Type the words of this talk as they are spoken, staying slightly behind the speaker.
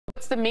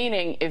the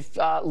meaning if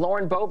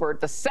Lauren Boebert,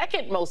 the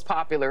second most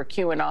popular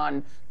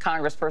QAnon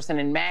congressperson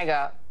in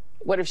MAGA,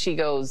 what if she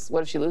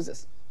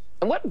loses?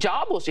 And what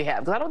job will she have?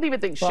 Because I don't even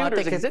think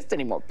shooters exist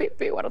anymore. I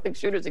don't think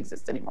shooters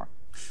exist anymore.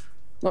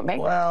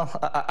 Well,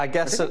 I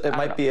guess it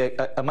might be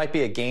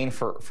a gain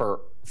for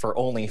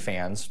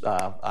OnlyFans.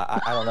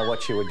 I don't know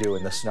what she would do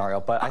in this scenario,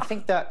 but I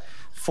think that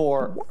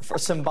for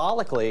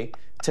symbolically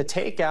to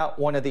take out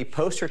one of the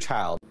poster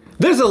child.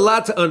 There's a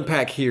lot to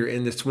unpack here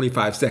in this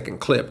 25-second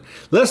clip.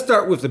 Let's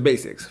start with the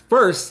basics.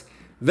 First,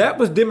 that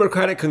was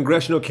Democratic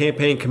Congressional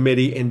Campaign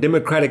Committee and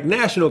Democratic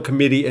National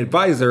Committee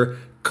advisor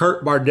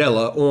Kurt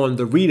Bardella on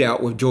The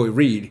Readout with Joy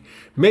Reid,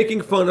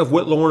 making fun of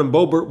what Lauren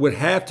Boebert would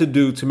have to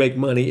do to make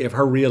money if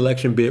her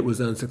re-election bid was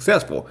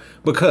unsuccessful,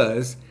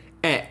 because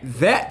at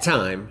that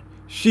time,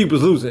 she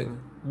was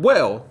losing.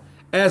 Well,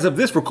 as of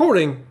this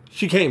recording,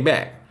 she came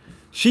back.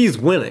 She's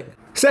winning.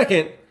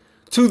 Second,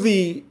 to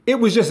the "it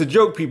was just a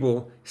joke"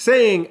 people,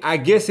 saying "I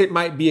guess it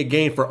might be a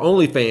gain for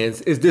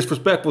OnlyFans" is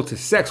disrespectful to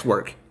sex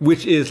work,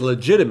 which is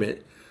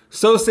legitimate.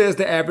 So says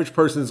the average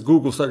person's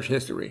Google search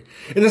history.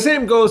 And the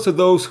same goes to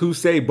those who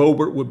say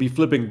Boebert would be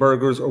flipping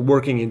burgers or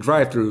working in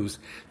drive-thrus.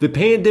 The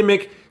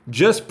pandemic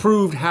just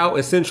proved how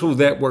essential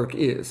that work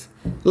is.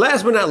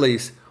 Last but not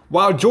least,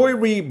 while Joy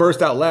Reid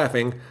burst out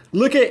laughing,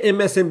 look at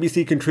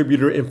MSNBC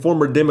contributor and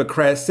former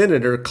Democrat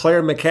Senator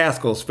Claire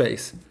McCaskill's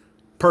face.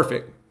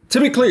 Perfect. To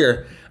be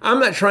clear, I'm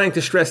not trying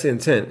to stress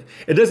intent.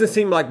 It doesn't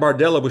seem like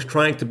Bardella was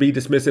trying to be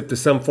dismissive to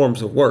some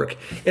forms of work.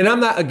 And I'm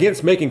not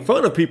against making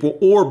fun of people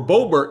or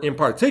Boebert in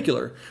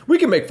particular. We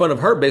can make fun of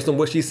her based on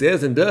what she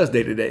says and does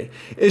day to day.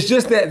 It's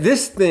just that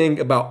this thing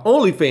about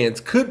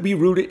OnlyFans could be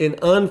rooted in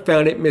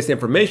unfounded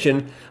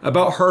misinformation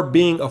about her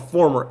being a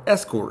former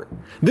escort.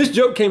 This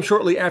joke came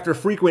shortly after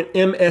frequent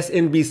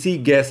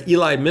MSNBC guest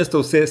Eli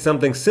Mistel said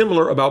something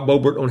similar about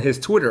Boebert on his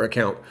Twitter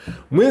account.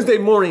 Wednesday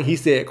morning, he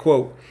said,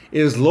 quote,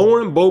 "Is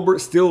Lauren Boebert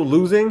still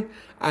losing?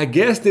 I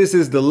guess this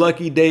is the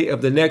lucky day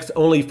of the next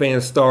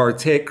OnlyFans star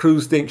Ted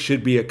Cruz thinks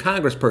should be a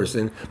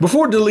congressperson,"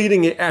 before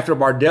deleting it after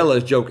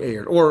Bardella's joke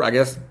aired. Or I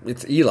guess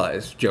it's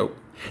Eli's joke.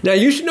 Now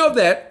you should know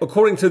that,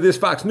 according to this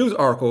Fox News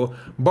article,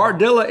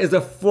 Bardella is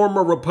a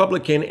former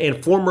Republican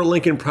and former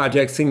Lincoln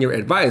Project senior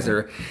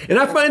advisor. And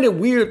I find it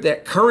weird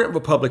that current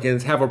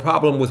Republicans have a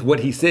problem with what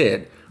he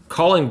said,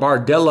 calling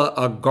Bardella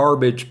a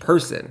garbage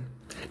person.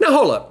 Now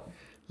hold up.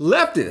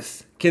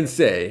 Leftists can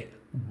say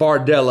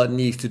Bardella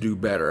needs to do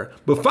better,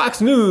 but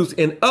Fox News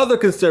and other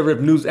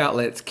conservative news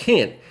outlets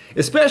can't,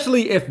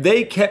 especially if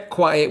they kept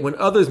quiet when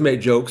others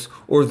made jokes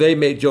or they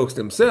made jokes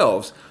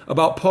themselves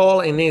about Paul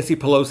and Nancy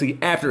Pelosi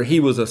after he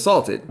was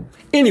assaulted.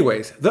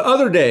 Anyways, the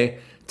other day,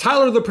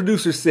 Tyler, the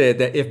producer, said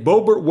that if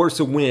Boebert were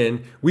to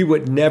win, we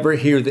would never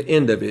hear the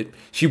end of it.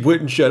 She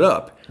wouldn't shut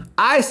up.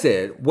 I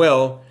said,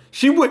 well,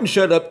 she wouldn't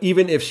shut up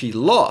even if she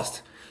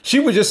lost. She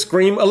would just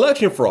scream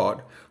election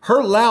fraud.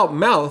 Her loud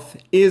mouth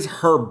is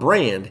her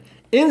brand.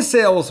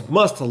 Incels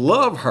must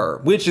love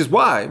her, which is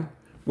why,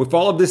 with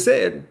all of this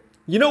said,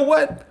 you know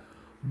what?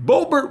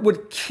 Boebert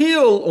would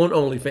kill on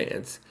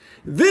OnlyFans.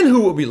 Then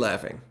who would be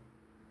laughing?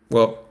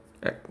 Well,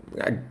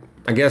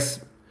 I guess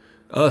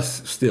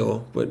us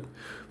still, but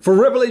for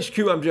Rebel HQ,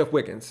 I'm Jeff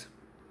Wiggins.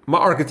 My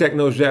architect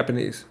knows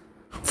Japanese.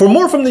 For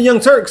more from the Young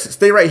Turks,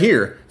 stay right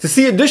here. To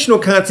see additional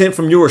content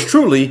from yours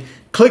truly,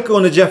 click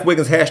on the Jeff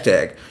Wiggins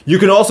hashtag. You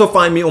can also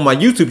find me on my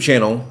YouTube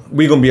channel,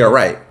 We Gonna Be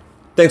Alright.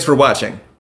 Thanks for watching.